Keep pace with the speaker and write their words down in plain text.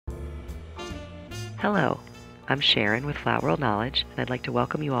Hello, I'm Sharon with Flat World Knowledge, and I'd like to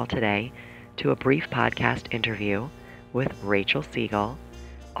welcome you all today to a brief podcast interview with Rachel Siegel,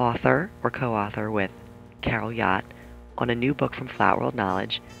 author or co-author with Carol Yacht, on a new book from Flat World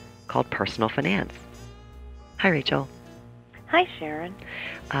Knowledge called Personal Finance. Hi, Rachel. Hi, Sharon.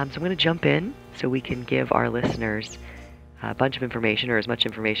 So I'm going to jump in so we can give our listeners a bunch of information, or as much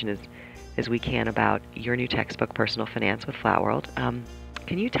information as we can, about your new textbook, Personal Finance with Flat World.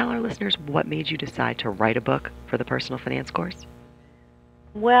 Can you tell our listeners what made you decide to write a book for the personal finance course?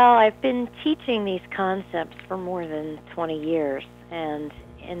 Well, I've been teaching these concepts for more than 20 years, and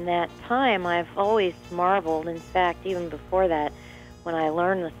in that time I've always marveled. In fact, even before that, when I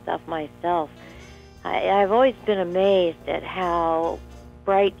learned the stuff myself, I've always been amazed at how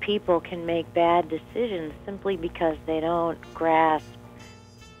bright people can make bad decisions simply because they don't grasp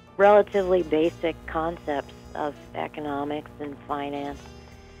relatively basic concepts of economics and finance.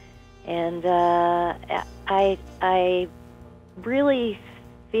 And I really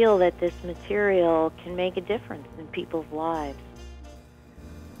feel that this material can make a difference in people's lives.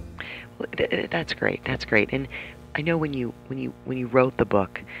 Well, that's great. That's great. And I know when you wrote the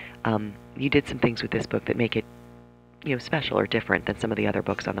book, you did some things with this book that make it, special or different than some of the other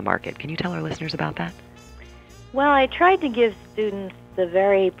books on the market. Can you tell our listeners about that? Well, I tried to give students the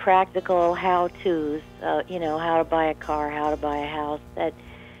very practical how-tos, how to buy a car, how to buy a house, that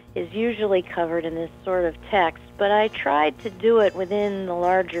is usually covered in this sort of text, but I tried to do it within the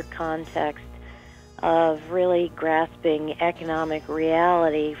larger context of really grasping economic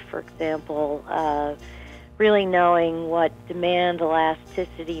reality. For example, really knowing what demand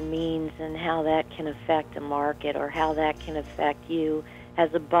elasticity means and how that can affect a market, or how that can affect you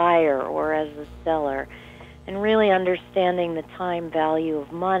as a buyer or as a seller, and really understanding the time value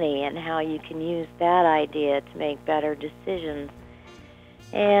of money and how you can use that idea to make better decisions.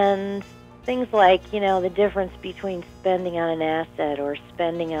 And things like, the difference between spending on an asset or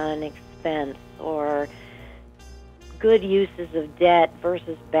spending on an expense, or good uses of debt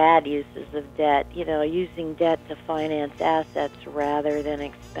versus bad uses of debt, using debt to finance assets rather than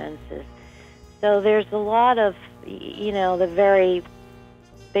expenses. So there's a lot of, the very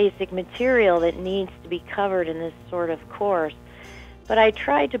basic material that needs to be covered in this sort of course. But I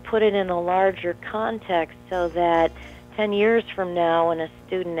tried to put it in a larger context so that 10 years from now, when a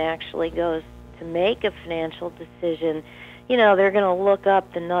student actually goes to make a financial decision, they're going to look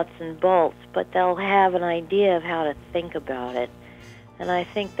up the nuts and bolts, but they'll have an idea of how to think about it. And I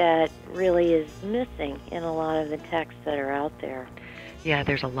think that really is missing in a lot of the texts that are out there. Yeah,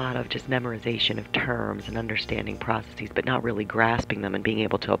 there's a lot of just memorization of terms and understanding processes, but not really grasping them and being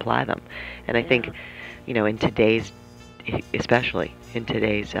able to apply them. And I think, in today's, especially in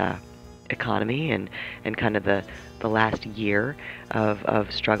today's economy and kind of the last year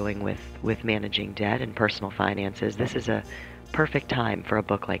of struggling with managing debt and personal finances, this is a perfect time for a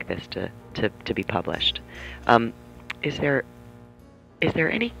book like this to be published. Is there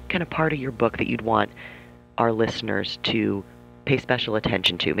any kind of part of your book that you'd want our listeners to pay special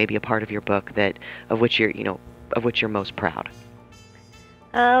attention to? Maybe a part of your book of which you're most proud?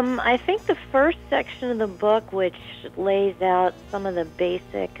 I think the first section of the book, which lays out some of the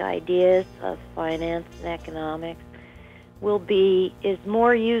basic ideas of finance and economics, is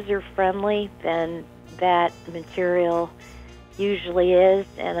more user-friendly than that material usually is,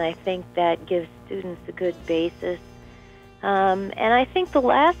 and I think that gives students a good basis. And I think the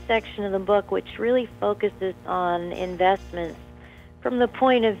last section of the book, which really focuses on investments from the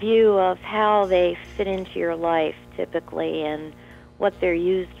point of view of how they fit into your life typically, and what they're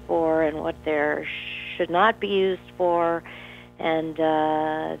used for and what they should not be used for. And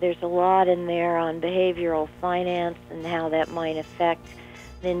there's a lot in there on behavioral finance and how that might affect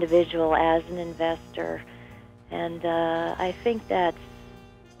an individual as an investor. And I think that's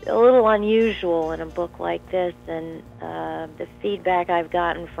a little unusual in a book like this. And the feedback I've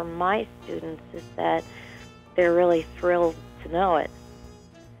gotten from my students is that they're really thrilled to know it.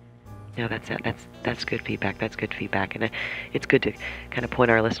 No, that's good feedback. That's good feedback, and it's good to kind of point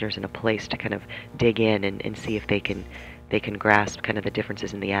our listeners in a place to kind of dig in and see if they can grasp kind of the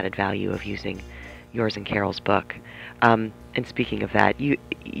differences in the added value of using yours and Carol's book. And speaking of that,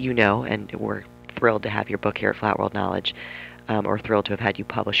 and we're thrilled to have your book here at Flat World Knowledge, or thrilled to have had you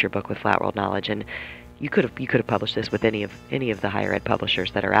publish your book with Flat World Knowledge, and you could have published this with any of the higher ed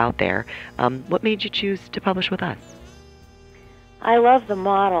publishers that are out there. What made you choose to publish with us? I love the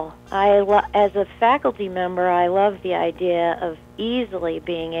model. As a faculty member, I love the idea of easily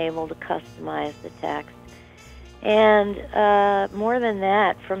being able to customize the text. And more than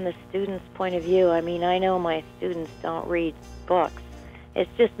that, from the student's point of view, I know my students don't read books, It's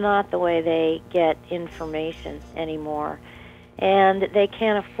just not the way they get information anymore. And they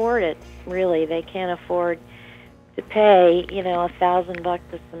can't afford it, really. They can't afford to pay, $1,000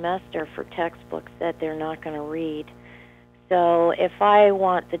 a semester for textbooks that they're not going to read. So if I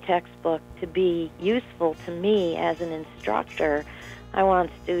want the textbook to be useful to me as an instructor, I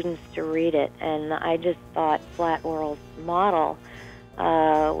want students to read it. And I just thought Flat World's model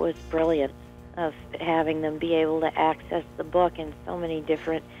was brilliant, of having them be able to access the book in so many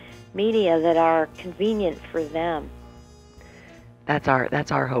different media that are convenient for them. That's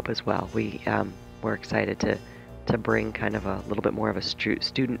our hope as well. We're excited to bring kind of a little bit more of a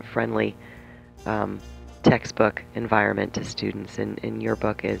student-friendly textbook environment to students, and your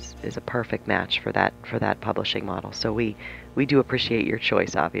book is a perfect match for that publishing model. So we do appreciate your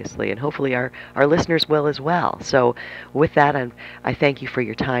choice, obviously, and hopefully our listeners will as well. So with that, I thank you for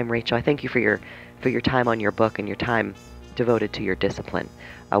your time, Rachel. I thank you for your time on your book and your time devoted to your discipline.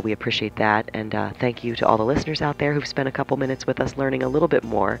 We appreciate that, and thank you to all the listeners out there who've spent a couple minutes with us learning a little bit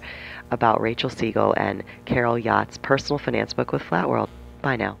more about Rachel Siegel and Carol Yacht's personal finance book with Flat World.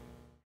 Bye now.